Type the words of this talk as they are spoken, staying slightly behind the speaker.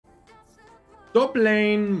Top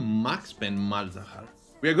lane max spend Malzahar.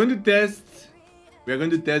 We are going to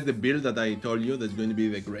test the build that I told you that's going to be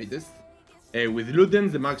the greatest. With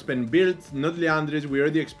Ludens, the max spend build, not Leandris. We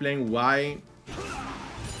already explained why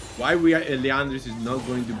Leandris is not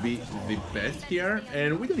going to be the best here,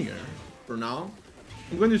 and we don't care for now.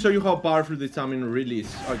 I'm going to show you how powerful this summon really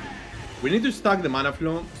is. Okay. We need to stack the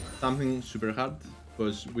Manaflow, something super hard,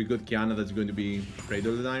 because we got Kiana that's going to be afraid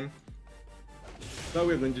all the time. But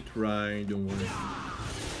we're going to try, don't worry.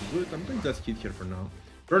 Good, I'm going to just hit here for now.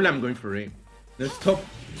 Probably I'm going for A. Let's stop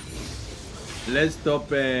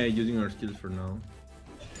using our skills for now.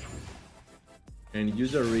 And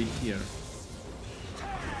use our rig here.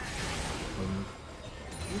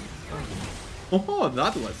 Oh,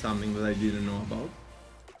 that was something that I didn't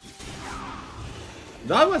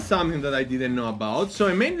know about. So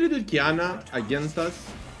I made little Kiana against us.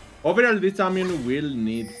 Overall, this champion will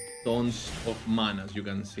need tons of mana, as you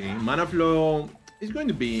can see. Manaflow is going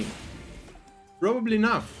to be probably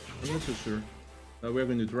enough. I'm not so sure. But we're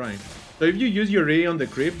going to try. So if you use your ray on the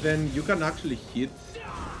creep, then you can actually hit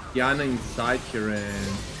Kiana inside here and...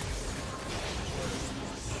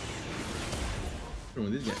 What's wrong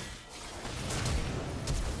with this guy?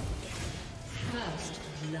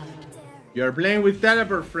 You are playing with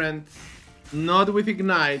teleport, friend, not with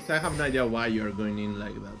ignite. I have no idea why you are going in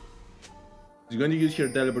like that. He's going to use your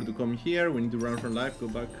teleport to come here. We need to run for life. Go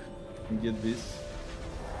back and get this.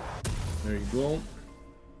 There you go.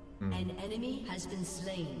 An enemy has been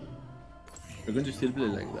slain. We're going to still play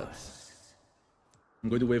like that. I'm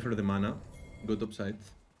going to wait for the mana. Go top side.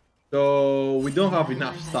 So we don't have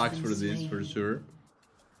enough stacks for this, for sure.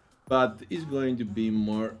 But it's going to be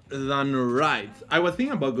more than right. I was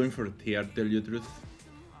thinking about going for tier, tell you the truth.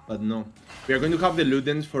 But no. We are going to have the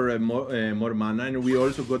Ludens for more mana, and we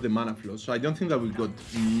also got the Manaflow. So I don't think that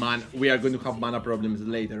we are going to have mana problems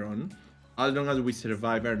later on, as long as we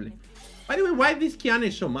survive early. By the way, why this Kiana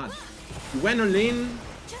is so mad? You went all in,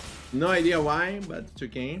 no idea why, but it's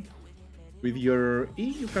okay. With your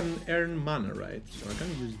E, you can earn mana, right? So I can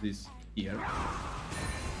use this here,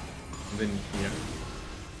 and then here.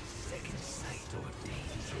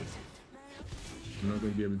 I'm not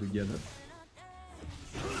going to be able to get that.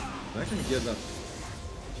 I can get that.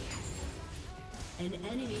 An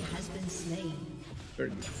enemy has been slain. Very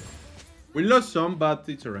good. We lost some, but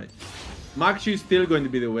it's alright. Maxi is still going to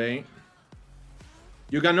be the way.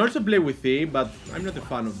 You can also play with E, but I'm not a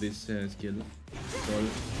fan of this skill. So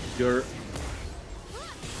you're...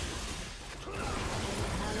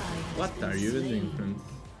 What are you doing, friends?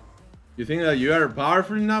 You think that you are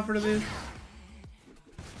powerful enough for this?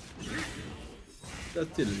 That's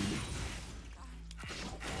still a little bit.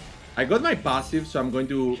 I got my passive, so I'm going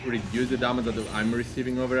to reduce the damage that I'm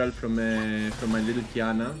receiving overall from my little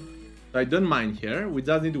Kiana. So I don't mind here. We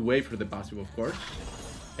just need to wait for the passive, of course.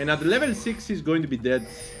 And at level 6, he's going to be dead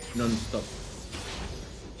non-stop.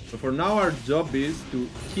 So for now, our job is to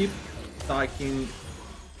keep stacking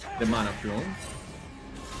the mana flow.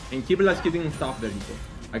 And keep us hitting stuff. There you go.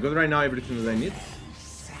 I got right now everything that I need.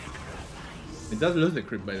 It does lose the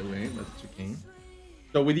creep, by the way, but it's okay.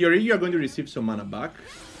 So with your E, you are going to receive some mana back.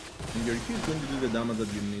 And your Q is going to do the damage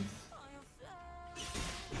that you need.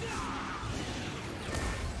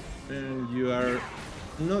 And you are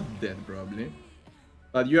not dead, probably.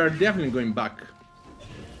 But you are definitely going back.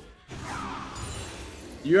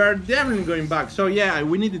 You are definitely going back. So yeah,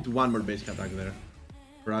 we needed one more basic attack there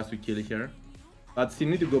for us to kill her. But still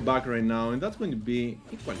need to go back right now, and that's going to be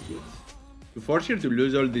equally good. To force her to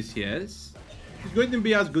lose all this CS, it's going to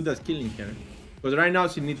be as good as killing her. Because right now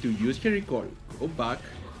she needs to use her recall, go back,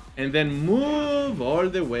 and then move all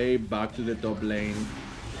the way back to the top lane.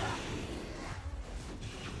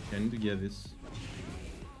 I need to get this.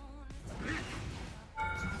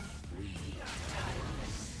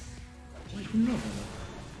 I didn't know about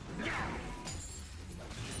that.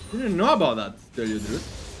 Didn't know about that, to tell you the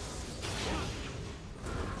truth.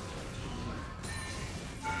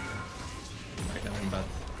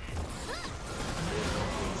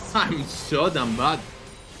 I'm so damn bad.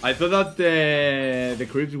 I thought that the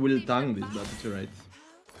creeps will tank this, but it's alright.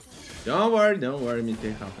 Don't worry,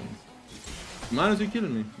 mistake happens. Managed to kill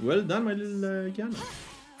me. Well done, my little Kiana.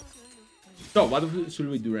 So, what should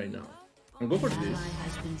we do right now? I'll go for this,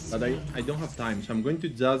 but I don't have time, so I'm going to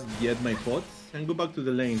just get my pots and go back to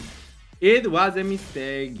the lane. It was a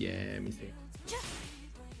mistake, yeah, mistake.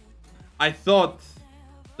 I thought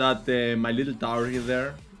that my little tower here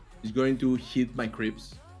there is going to hit my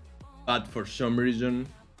creeps. But for some reason,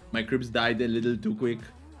 my creeps died a little too quick.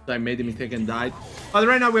 So I made a mistake and died. But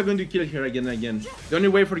right now we're going to kill her again and again. The only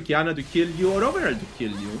way for Kiana to kill you, or overall to kill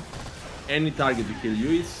you, any target to kill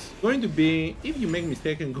you. It's going to be, if you make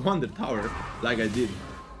mistake and go on the tower, like I did.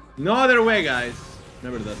 No other way, guys.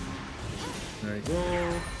 Remember that. There you go.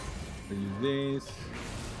 Let's use this.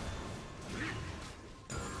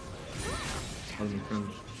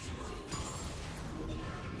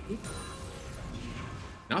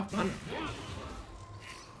 Enough mana.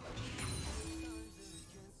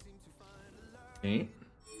 Okay,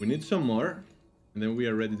 we need some more, and then we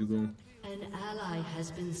are ready to go. An ally has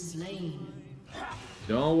been slain.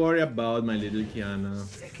 Don't worry about my little Kiana.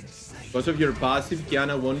 Because of your passive,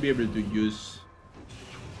 Kiana won't be able to use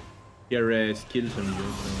her skills on you,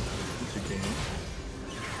 so it's okay.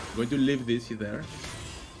 I'm going to leave this there.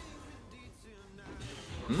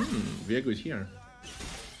 Viego is here.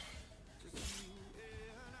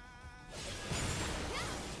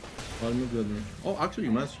 Almost got me. Oh, actually,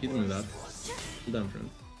 you must hit me with that. Well done, friend.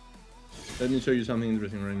 Let me show you something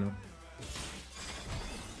interesting right now.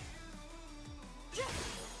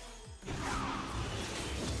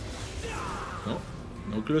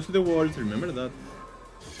 No close to the walls, remember that.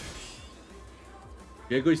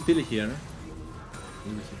 Viego is still here.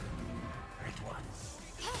 Almost.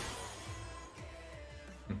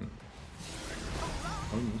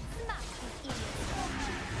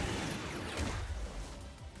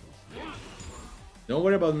 Don't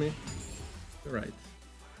worry about me. You're right.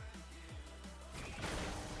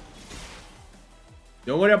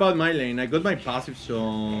 Don't worry about my lane. I got my passive,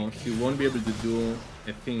 so he won't be able to do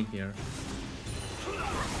a thing here.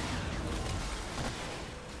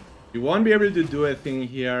 He won't be able to do a thing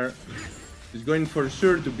here. He's going for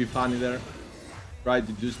sure to be funny there. Try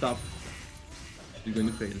to do stuff. He's going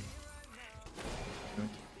to fail. Okay.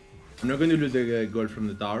 I'm not going to lose the gold from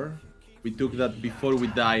the tower. We took that before we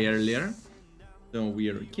die earlier. So we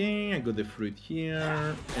are okay. I got the fruit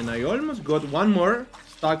here. And I almost got one more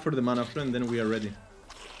stack for the Manaflow, and then we are ready.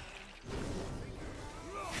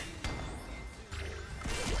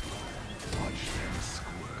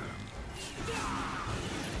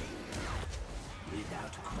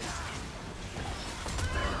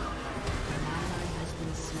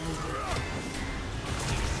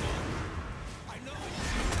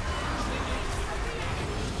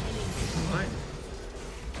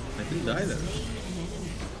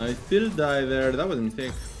 I still die there. That was a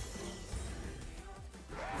mistake.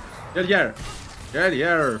 Get here. Get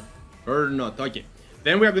here. Or not. Okay.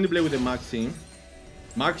 Then we are going to play with the Maxi.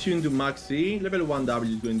 Maxi into Maxi. Level 1W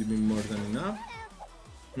is going to be more than enough.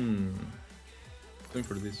 Going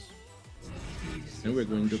for this. And we're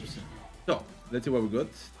going to... So, let's see what we got.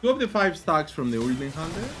 2 of the 5 stacks from the Ultimate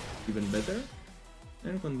Hunter. Even better.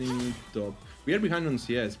 And continue top. We are behind on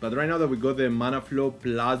CS, but right now that we got the Manaflow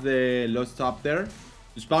plus the Lost Up there,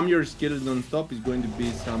 to spam your skills non-stop is going to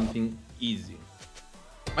be something easy.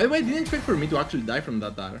 By the way, I didn't expect for me to actually die from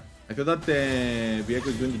that tower. I thought that Viego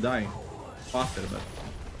is going to die faster, but...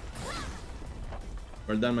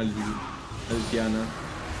 Well done, my little Kiana.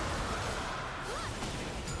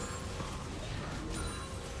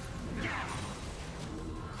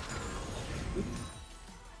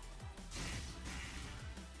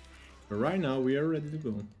 But right now, we are ready to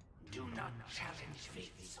go. Do not challenge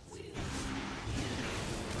fate's will.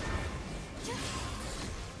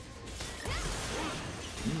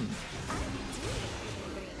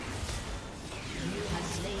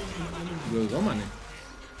 Go, man.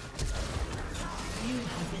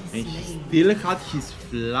 And he still had his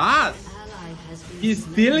flash. He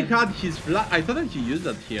still had his flash. I thought that he used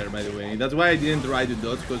that here, by the way. That's why I didn't try to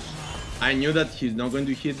dodge, because I knew that he's not going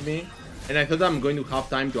to hit me. And I thought I'm going to have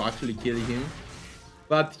time to actually kill him.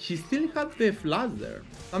 But he still had the flash there.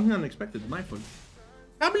 Something unexpected, my fault.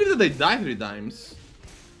 Can't believe that I died 3 times.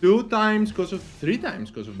 2 times because of... 3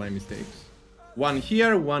 times because of my mistakes. 1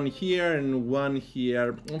 here, 1 here, and 1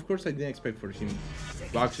 here. Of course, I didn't expect for him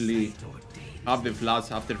to actually have the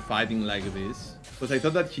flash after fighting like this. Because I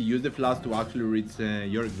thought that he used the flash to actually reach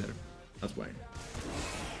York there. That's why.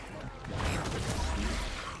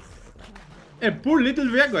 A poor little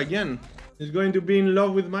Viego again. He's going to be in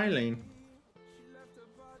love with my lane.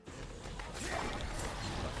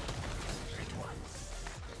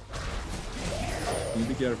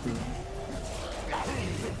 Be careful.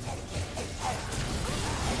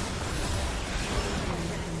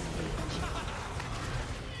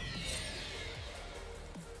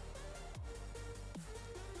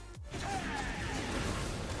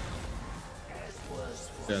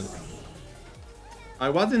 Yeah. I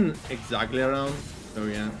wasn't exactly around, so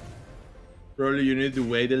yeah. Probably you need to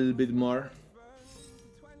wait a little bit more.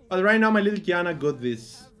 But right now my little Kiana got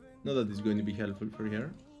this. Not that it's going to be helpful for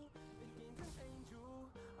her.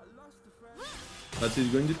 But she's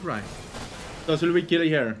going to try. So should we kill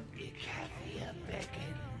her?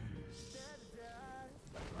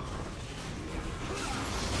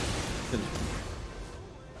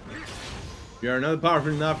 You are not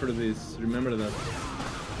powerful enough for this. Remember that.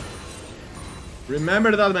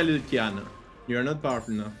 Remember that, my little Kiana. You are not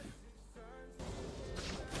powerful enough.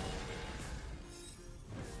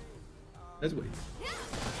 Let's wait.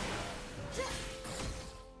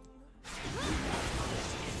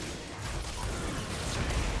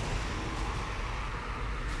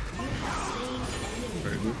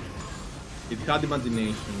 Very good. It had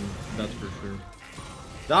imagination, that's for sure.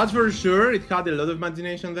 That's for sure, it had a lot of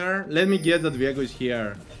imagination there. Let me guess that Viego is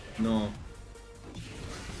here. No.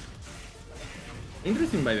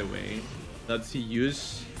 Interesting, by the way, that she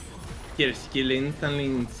used her skill instantly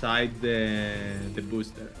inside the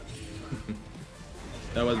booster.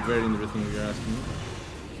 That was very interesting if you're asking me.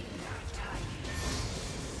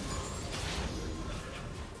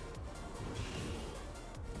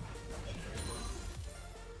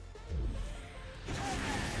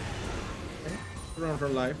 Run for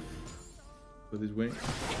life. Go this way.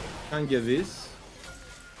 Can't get this.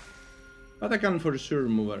 But I can for sure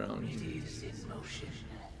move around.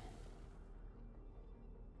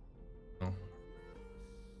 No.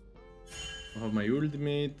 I have my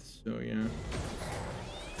ultimate, so yeah.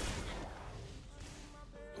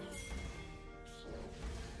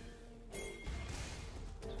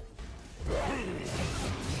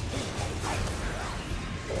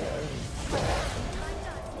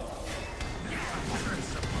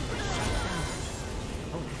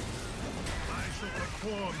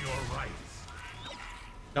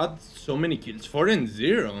 Got so many kills, 4 and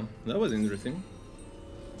 0. That was interesting.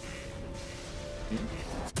 Okay.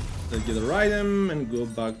 Let's get a item and go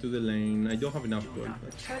back to the lane. I don't have enough gold.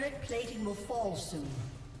 But... Turret plating will fall soon.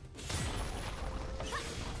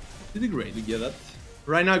 Did great to get that.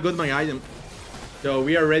 Right now I got my item. So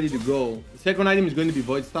we are ready to go. The second item is going to be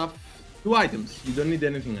Void Staff. 2 items. You don't need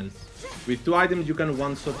anything else. With 2 items you can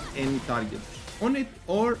one-shot any target on it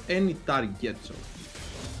or any target. So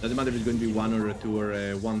doesn't matter if it's going to be 1 or 2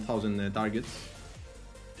 or 1,000 targets.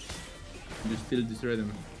 You still destroy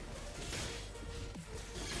them.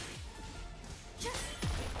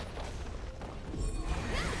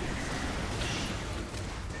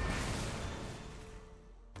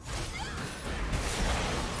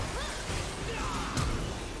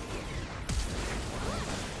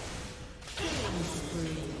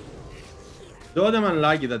 Though I'm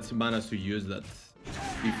unlucky that she managed to use that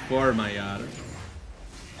before my R.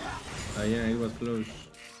 Yeah, it was close.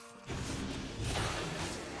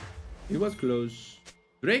 It was close.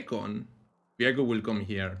 Dracon. Viego will come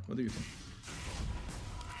here. What do you think?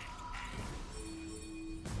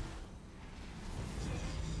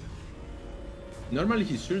 Normally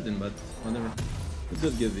he's certain, but whatever. Let's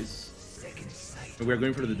just get this. We're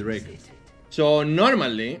going for the Drake. So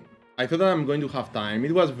normally, I thought that I'm going to have time.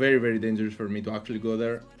 It was very, very dangerous for me to actually go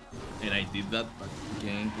there. And I did that, but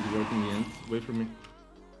again, it worked in the end. Wait for me.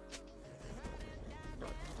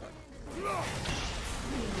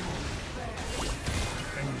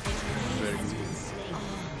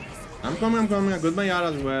 I'm coming. I got my R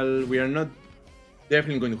as well. We are not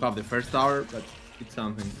definitely going to have the first tower, but it's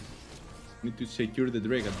something. Need to secure the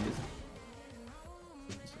Drake at least.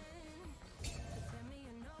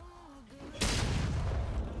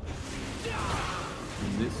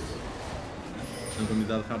 This. Not gonna be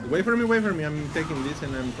that hard. Wait for me. I'm taking this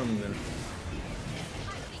and I'm coming there.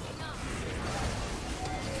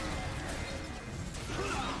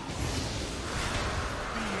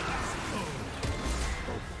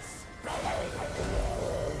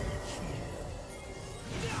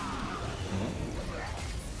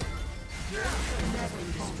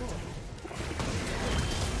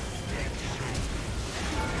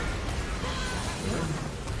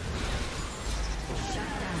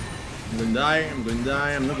 I'm going to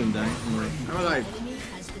die. I'm not going to die.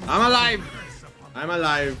 I'm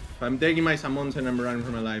alive. I'm taking my summons and I'm running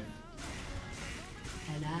for my life.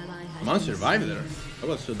 I'm gonna survive there. I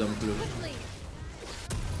was so dumb close.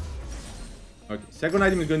 Okay, second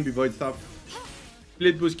item is going to be Void Staff.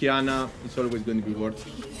 Split push Kiana. It's always going to be worth.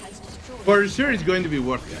 For sure it's going to be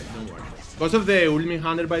worth, guys. Don't worry. Because of the Ultimate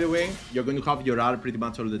Hunter, by the way, you're going to have your R pretty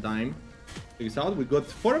much all the time. Check this out. We got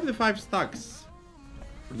 4 of the 5 stacks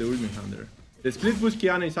for the Ultimate Hunter. The split push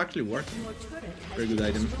Kiana is actually working. Very good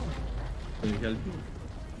item. Can you help me?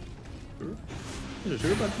 Sure. Not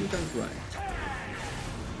sure, but you can try.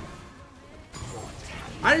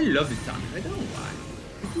 I love this champion. I don't know why.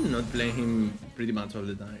 I do not play him pretty much all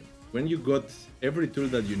the time. When you got every tool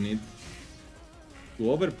that you need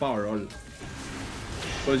to overpower all.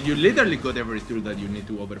 Because you literally got every tool that you need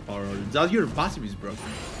to overpower all. Just your passive is broken.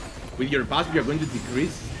 With your passive, you're going to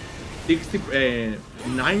decrease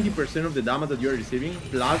 90% of the damage that you're receiving,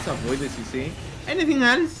 plus avoid the CC. Anything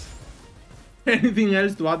else? anything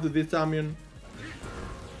else to add to this champion.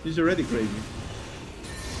 He's already crazy.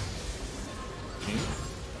 Okay.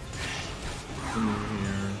 In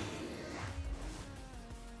here.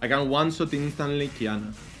 I can one-shot instantly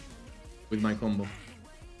Kiana with my combo. I'm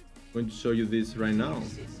going to show you this right now.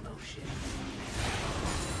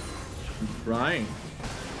 I'm trying.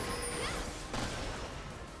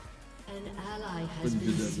 An ally has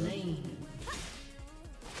been slain.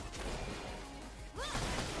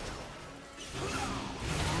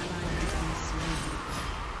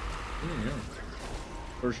 Yeah.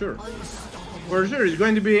 For sure. For sure, it's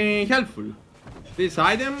going to be helpful. This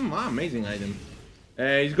item, amazing item.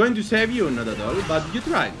 It's going to save you, not at all, but you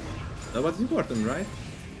tried. That's what's important, right?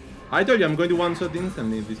 I told you I'm going to one-shot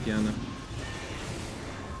instantly this Kiana.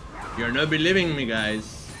 You're not believing me,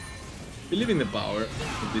 guys. Believe in the power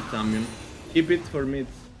of this champion. Keep it for mid.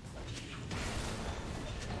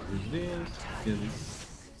 This.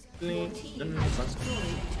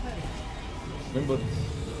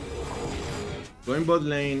 Going bot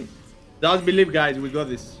lane. Just believe, guys, we got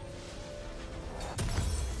this.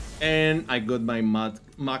 And I got my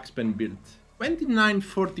max pen build.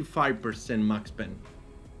 29-45% max pen.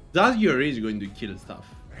 Just your is going to kill stuff.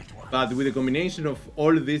 But with a combination of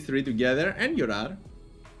all these three together and your R,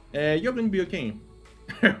 you're going to be okay.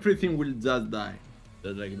 Everything will just die.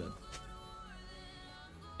 Just like that.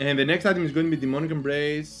 And the next item is going to be Demonic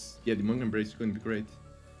Embrace. Yeah, Demonic Embrace is going to be great.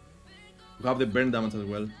 We have the burn damage as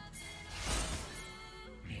well.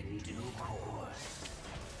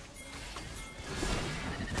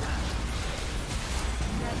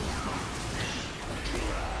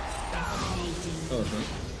 Oh, son.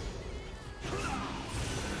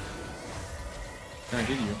 Can't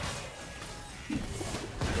kill you.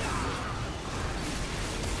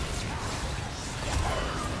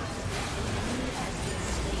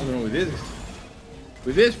 What's wrong with this?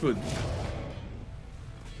 With this food?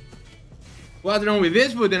 What's wrong with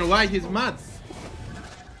this food and why he's mad?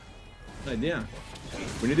 No idea.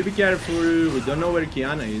 We need to be careful. We don't know where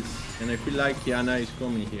Kiana is. And I feel like Kiana is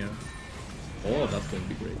coming here. Oh, that's going to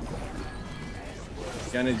be great.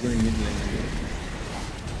 Kiana is going mid lane here.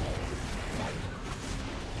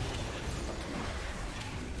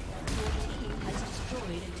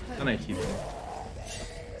 Can I hit him?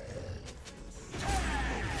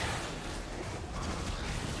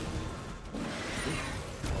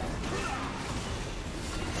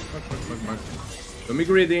 Don't be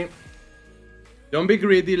greedy. Don't be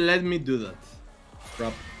greedy. Let me do that.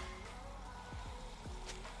 Trap.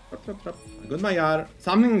 Trap. I got my R.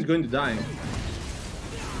 Something is going to die.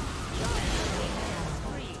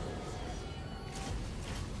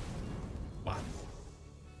 What?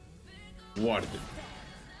 Worth it.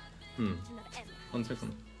 1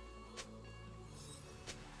 second.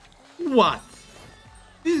 What?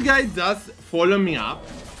 This guy just follow me up?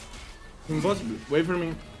 Impossible. Wait for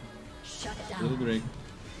me. Shut Little down. Drake.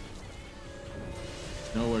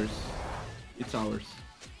 No worries. It's ours.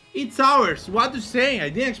 It's ours! What to say? I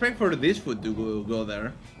didn't expect for this food to go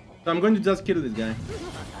there. So I'm going to just kill this guy.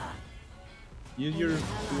 Use your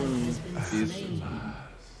this.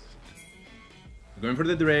 Going for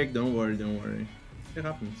the Drake. Don't worry. It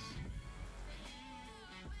happens.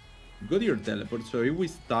 Go to your teleport, so if we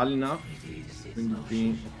stall enough, it's going to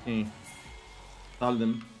be okay. Stall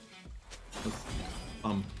them. Just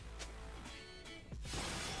pump.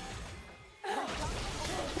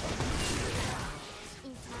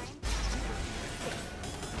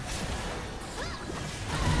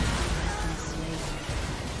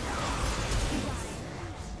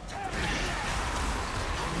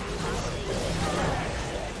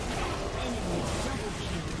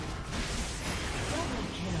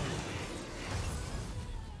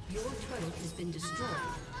 Has been destroyed.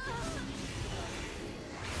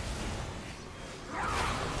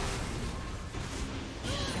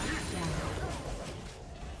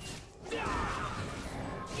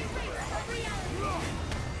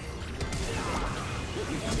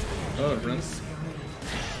 Oh, friends.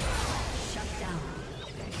 Shut down.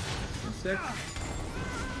 A sec.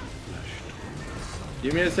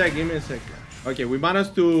 Give me a sec. Okay, we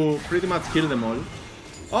managed to pretty much kill them all.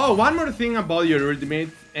 Oh, one more thing about your ultimate,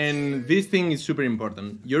 and this thing is super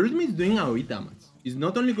important. Your ultimate is doing AoE damage. It's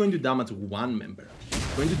not only going to damage one member,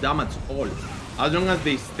 it's going to damage all. As long as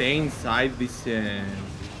they stay inside this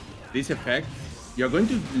this effect, you're going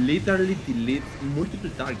to literally delete multiple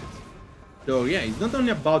targets. So yeah, it's not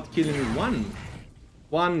only about killing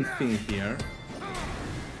one thing here.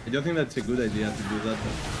 I don't think that's a good idea to do that.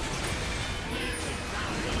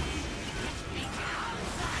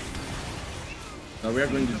 So we are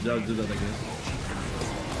going to just do that, I guess.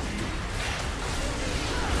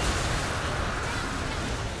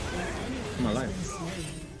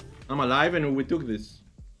 I'm alive and we took this.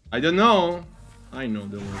 I don't know. I know,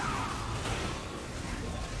 don't worry.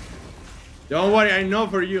 Don't worry, I know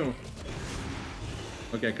for you.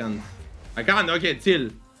 Okay, I can't. I can't, okay, chill.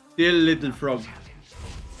 Chill, little frog.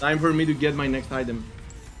 Time for me to get my next item.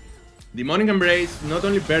 Demonic Embrace, not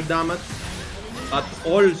only bear damage, but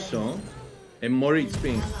also a more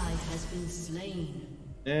XP.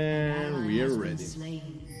 And we are ready.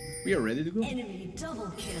 We are ready to go. Enemy double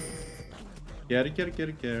kill.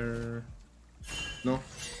 Care. No.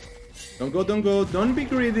 Don't go, don't go. Don't be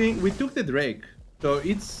greedy. We took the Drake. So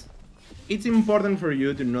it's important for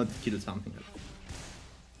you to not kill something else.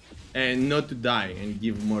 And not to die and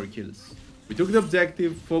give more kills. We took the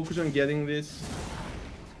objective, focus on getting this.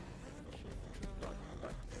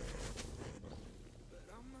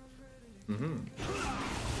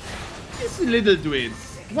 These little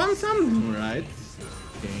tweets want something, right?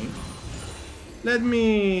 Okay. Let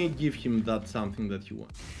me give him that something that he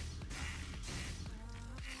wants.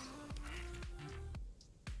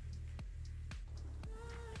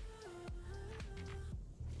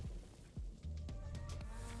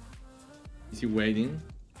 Is he waiting?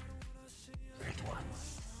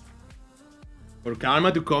 For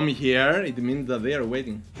Karma to come here, it means that they are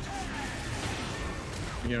waiting.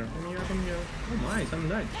 Come here. Oh my, some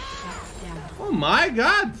died. Oh my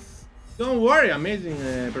god! Don't worry, amazing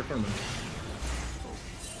performance.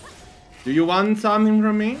 Do you want something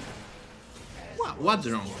from me? What's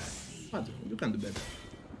wrong? You can do better.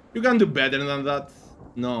 You can do better than that.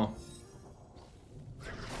 No.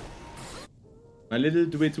 My little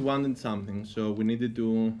twitch wanted something, so we needed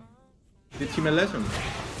to teach him a lesson.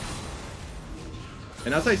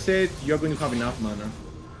 And as I said, you're going to have enough mana.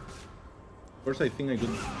 Of course, I think I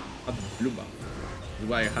could have blue buff. That's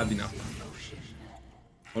why I had enough.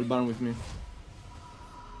 All Baron with me.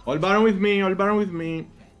 All Baron with me. All Baron with me.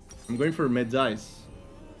 I'm going for Med's Eyes.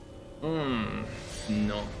 No.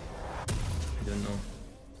 I don't know.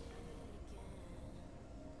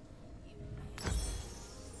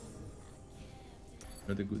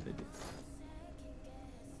 Not a good idea.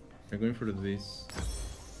 I'm going for this.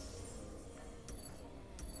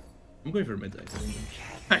 I'm going for Med's Eyes.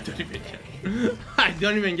 I don't even care. I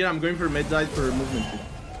don't even care. I'm going for Med's Eyes for movement speed.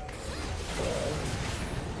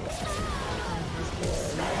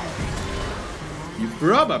 You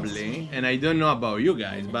probably, and I don't know about you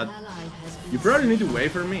guys, but you probably need to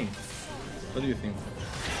wait for me. What do you think?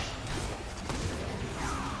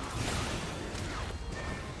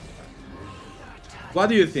 What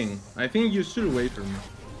do you think? I think you should wait for me.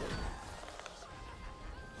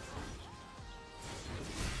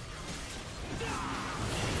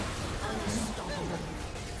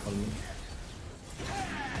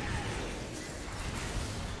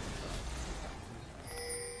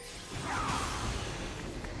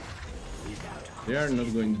 They are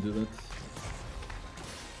not going to do that.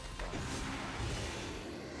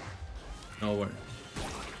 Nowhere.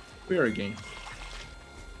 We are again.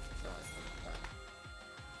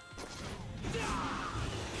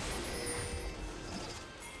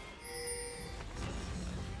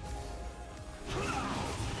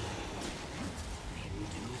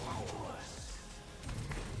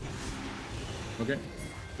 Okay.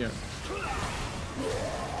 Yeah.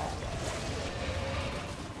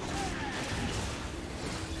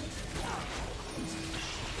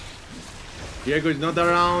 Diego is not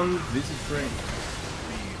around. This is great.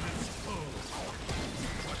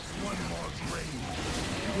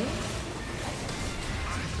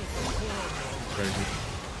 Very good.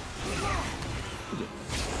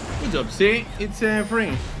 Good job. See, it's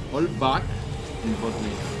free. All back in bot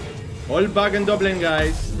lane. All back in top lane,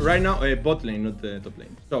 guys. Right now, bot lane, not the top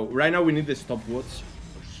lane. So right now we need the stopwatch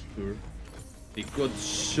for sure. They got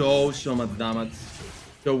so much damage.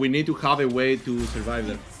 So we need to have a way to survive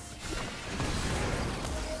that.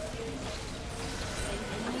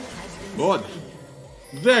 God,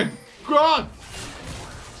 the god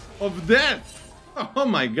of death! Oh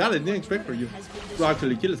my god, I didn't expect for you to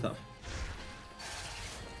actually kill stuff.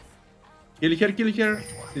 Kill her, kill her.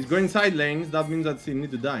 He's going side lanes, that means that he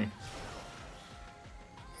needs to die.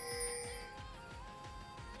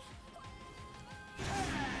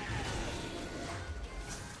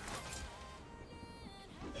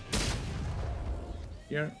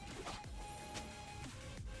 Here.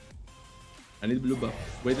 I need blue buff.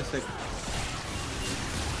 Wait a second.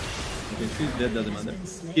 Okay, he's dead, doesn't matter.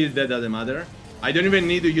 He's dead, doesn't matter. I don't even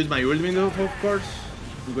need to use my ult window, of course.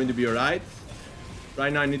 I'm going to be alright.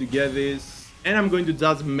 Right now I need to get this. And I'm going to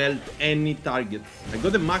just melt any target. I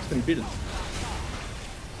got the maximum build.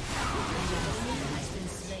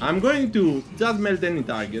 I'm going to just melt any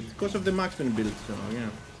target because of the maximum build, so yeah.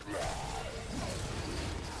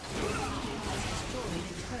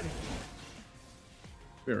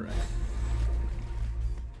 You're right.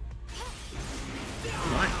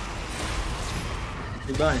 Nice.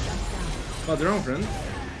 Goodbye. What's wrong, friend?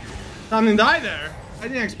 Something died there. I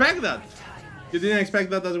didn't expect that. You didn't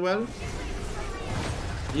expect that as well?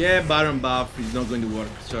 Yeah, Baron buff is not going to work.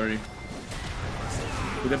 Sorry.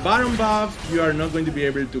 With the Baron buff, you are not going to be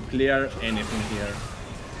able to clear anything here.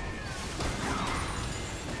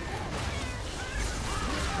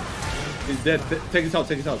 He's dead. Take it out,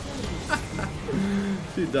 take it out.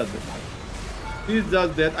 He's dead. He's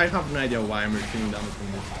just dead. I have no idea why I'm receiving damage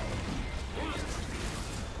from this.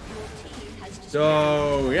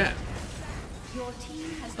 So, yeah.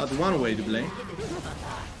 That's one way to play.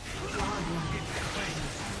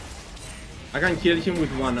 I can kill him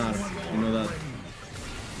with one arm. You know that.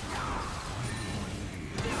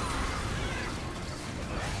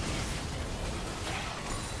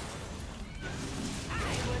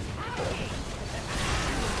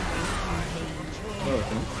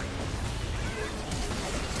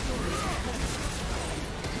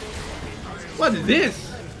 What is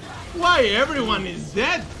this? Why everyone is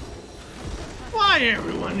dead? Why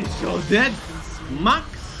everyone is so dead? Max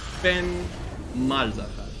Pen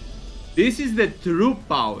Malzahar. This is the true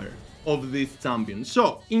power of this champion.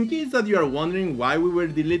 So, in case that you are wondering why we were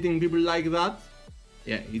deleting people like that,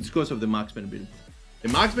 yeah, it's because of the Max Pen build. The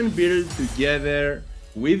Max Pen build together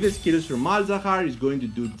with the skills from Malzahar is going to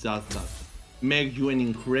do just that. Make you an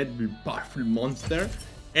incredibly powerful monster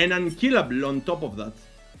and unkillable on top of that.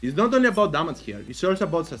 It's not only about damage here, it's also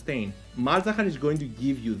about sustain. Malzahar is going to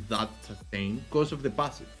give you that sustain because of the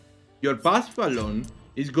passive. Your passive alone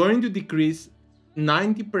is going to decrease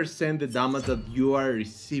 90% the damage that you are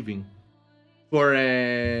receiving for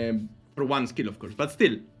one skill, of course. But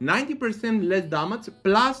still, 90% less damage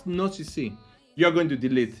plus no CC. You are going to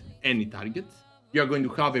delete any target. You are going to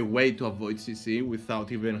have a way to avoid CC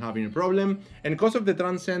without even having a problem. And because of the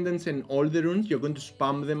Transcendence and all the runes, you're going to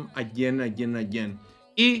spam them again, again.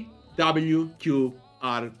 E, W, Q,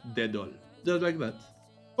 R, dead all. Just like that.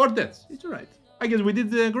 4 deaths. It's alright. I guess we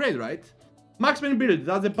did great, right? Max Pen build,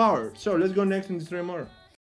 that's the power. So let's go next and destroy more.